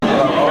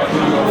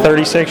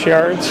36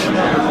 yards,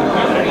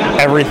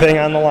 everything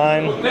on the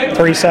line,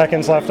 3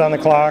 seconds left on the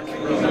clock.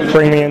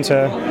 Bring me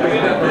into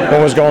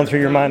what was going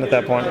through your mind at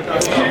that point.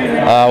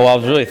 Well, I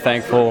was really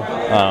thankful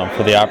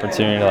for the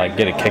opportunity to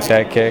get to kick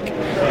that kick,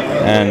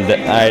 and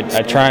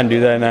I try and do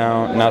that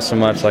now. Not so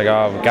much we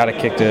got to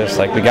kick this,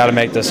 we got to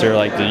make this, or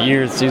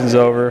the season's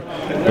over.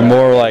 The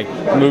more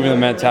moving the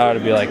mentality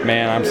to be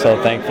man, I'm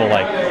so thankful.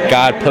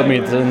 God put me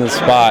in this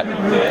spot.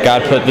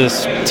 God put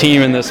this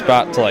team in this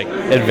spot to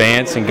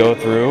advance and go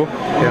through,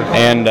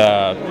 and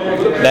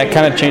that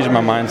kind of changed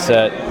my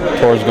mindset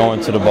towards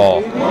going to the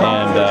ball,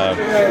 and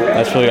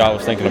that's really what I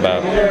was thinking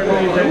about.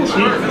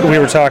 We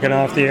were talking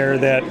off the air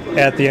that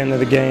at the end of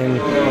the game,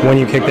 when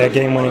you kicked that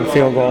game-winning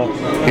field goal,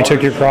 you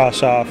took your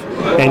cross off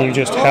and you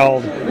just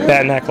held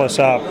that necklace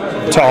up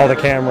to all the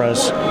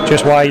cameras.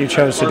 Just why you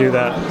chose to do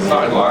that?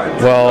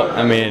 Well,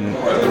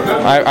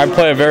 I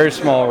play a very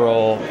small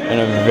role in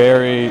a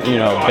very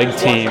big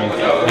team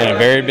in a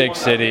very big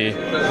city,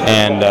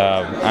 and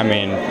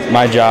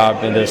my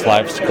job in this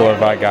life is to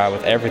glorify God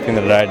with everything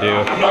that I do.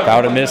 If I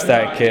would have missed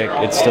that kick,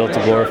 it's still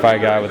to glorify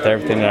God with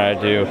everything that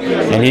I do,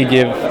 and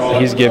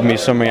He's given me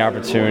so many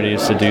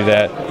opportunities to do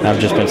that, and I've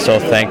just been so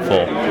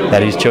thankful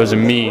that He's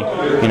chosen me,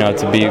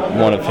 to be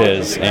one of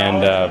His,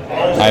 and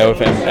I owe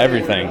Him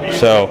everything.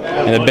 So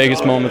in the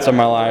biggest moments of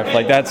my life,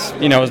 that's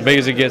as big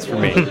as it gets for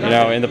me.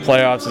 In the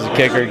playoffs as a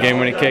kicker,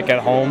 game-winning kick at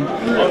home,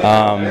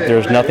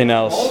 there's nothing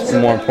else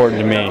more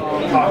important to me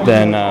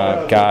than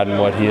God and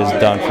what He has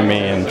done for me,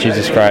 and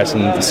Jesus Christ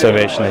and the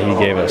salvation that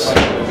He gave us.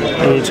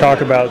 And you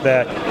talk about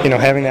that,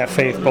 having that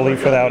faith,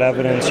 belief without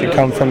evidence. You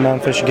come from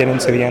Memphis, you get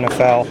into the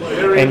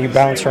NFL, and you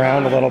bounce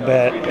around a little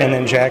bit, and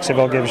then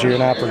Jacksonville gives you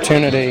an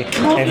opportunity,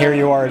 and here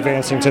you are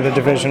advancing to the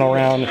divisional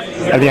round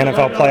of the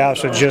NFL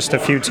playoffs with just a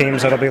few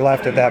teams that'll be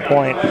left at that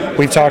point.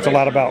 We've talked a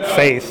lot about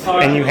faith,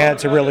 and you had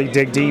to really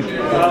dig deep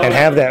and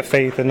have that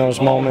faith in those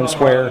moments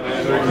where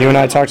you and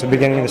I talked at the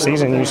beginning of the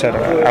season, and you said,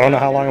 I don't know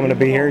how long I'm going to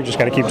be here, you just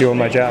got to keep doing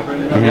my job.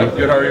 Mm-hmm.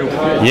 Good, how are you?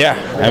 Yeah,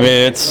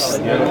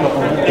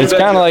 it's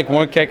kind of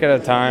one kick at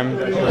a time.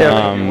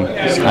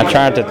 I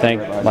try not to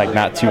think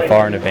not too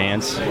far in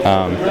advance,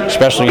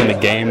 especially in the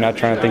game, not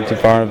trying to think too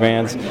far in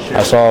advance.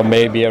 I saw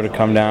maybe able to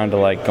come down to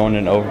going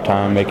in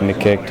overtime, making the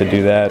kick to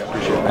do that,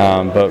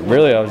 but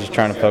really I was just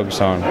trying to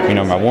focus on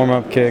my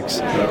warm-up kicks,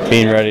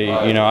 being ready.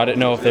 I didn't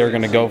know if they were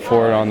going to go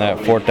for it on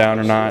that fourth down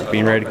or not,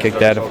 being ready to kick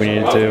that if we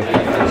needed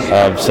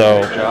to.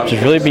 So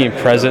just really being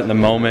present in the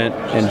moment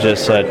and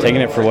just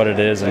taking it for what it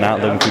is and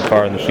not looking too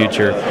far in the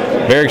future.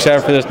 Very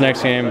excited for this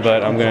next game,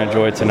 but I'm going to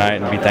enjoy it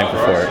tonight and be thankful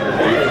for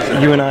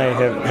it. You and I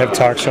have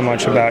talked so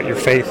much about your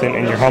faith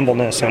and your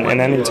humbleness,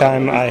 and any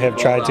time I have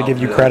tried to give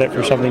you credit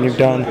for something you've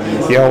done,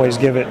 you always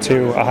give it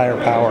to a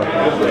higher power.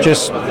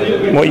 Just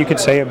what you could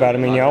say about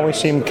it. You always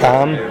seem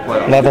calm,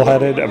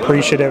 level-headed,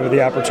 appreciative of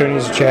the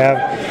opportunities that you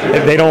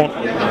have. They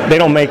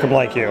don't make them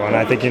like you, and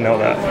I think you know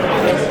that.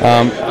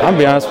 I'll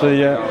be honest with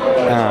you.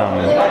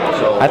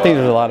 I think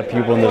there's a lot of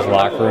people in this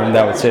locker room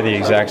that would say the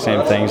exact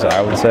same things that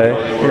I would say,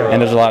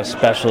 and there's a lot of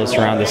specialists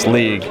around this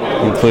league,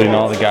 including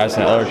all the guys in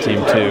the other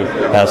team too,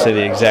 that will say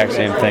the exact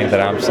same thing that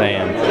I'm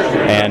saying.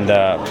 And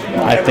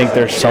I think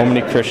there's so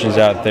many Christians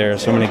out there,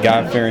 so many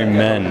God-fearing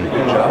men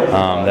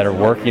that are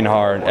working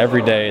hard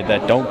every day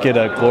that don't get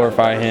to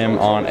glorify Him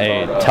on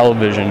a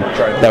television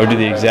that would do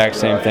the exact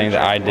same thing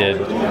that I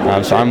did.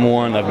 So I'm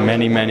one of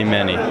many, many,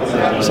 many.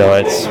 So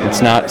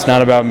it's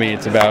not about me,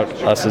 it's about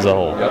us as a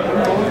whole.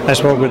 I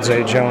spoke with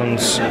Zay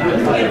Jones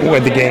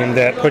with the game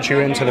that put you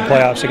into the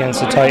playoffs against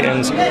the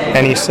Titans,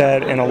 and he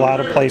said in a lot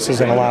of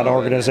places and a lot of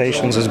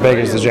organizations as big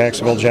as the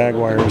Jacksonville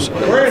Jaguars,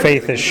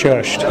 faith is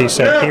shushed. He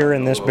said here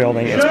in this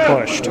building it's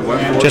pushed.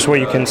 Just what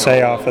you can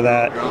say off of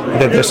that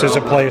this is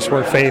a place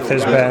where faith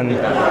has been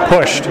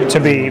pushed to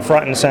be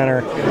front and center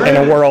in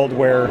a world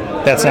where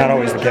that's not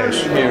always the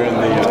case.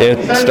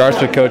 It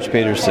starts with Coach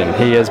Peterson.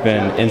 He has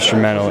been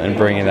instrumental in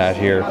bringing that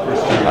here.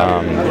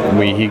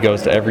 He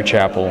goes to every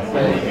chapel.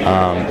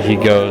 He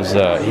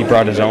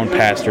brought his own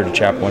pastor to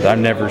chapel once. I've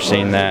never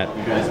seen that.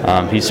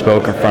 He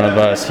spoke in front of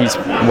us.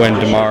 When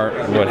DeMar,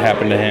 what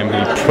happened to him,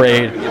 he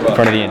prayed in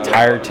front of the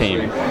entire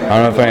team. I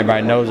don't know if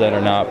anybody knows that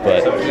or not,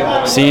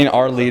 but seeing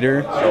our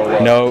leader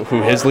know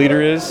who his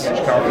leader is,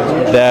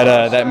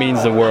 that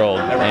means the world.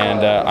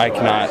 And I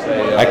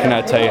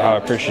cannot tell you how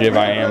appreciative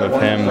I am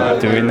of him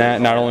doing that,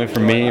 not only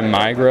for me and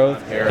my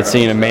growth, but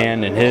seeing a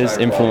man and his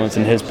influence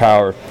and his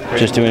power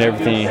just doing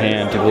everything he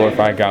can to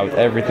glorify God with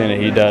everything that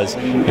he does,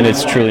 and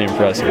it's truly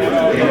impressive.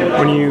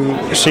 When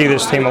you see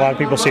this team, a lot of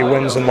people see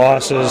wins and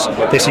losses,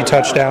 they see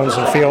touchdowns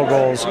and field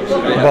goals,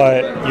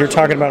 but you're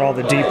talking about all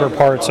the deeper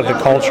parts of the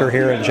culture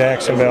here in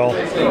Jacksonville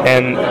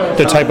and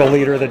the type of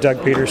leader that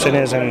Doug Peterson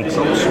is,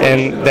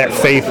 and that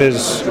faith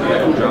is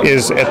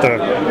at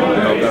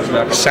the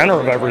center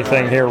of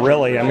everything here,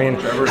 really. I mean,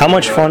 how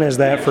much fun is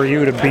that for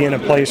you to be in a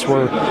place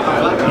where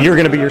you're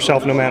going to be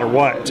yourself no matter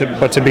what,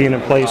 but to be in a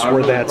place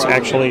where that's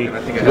actually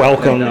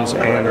welcomed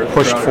and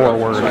pushed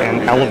forward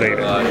and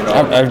elevated?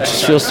 I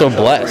just feel so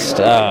blessed.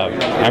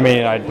 I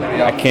mean,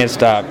 I can't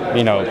stop,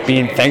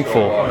 being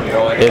thankful.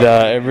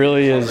 It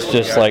really is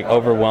just like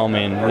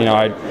overwhelming.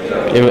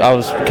 I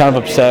was kind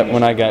of upset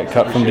when I got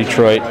cut from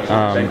Detroit.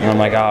 And I'm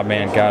like, oh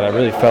man, God, I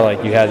really felt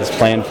like you had this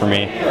plan for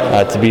me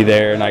to be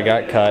there, and I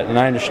got cut, and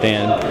I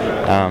understand.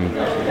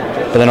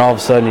 But then all of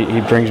a sudden he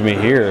brings me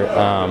here,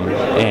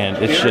 and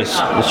it's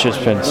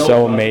just been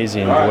so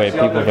amazing the way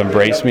people have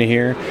embraced me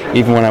here,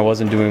 even when I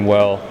wasn't doing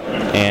well.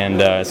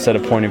 And instead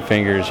of pointing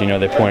fingers,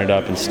 they pointed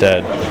up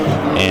instead.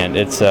 And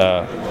it's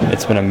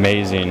been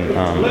amazing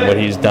what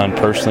he's done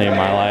personally in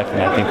my life,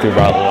 and I think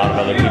throughout a lot of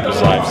other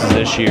people's lives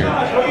this year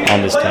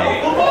on this team.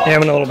 You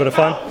having a little bit of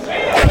fun?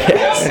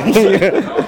 Yes.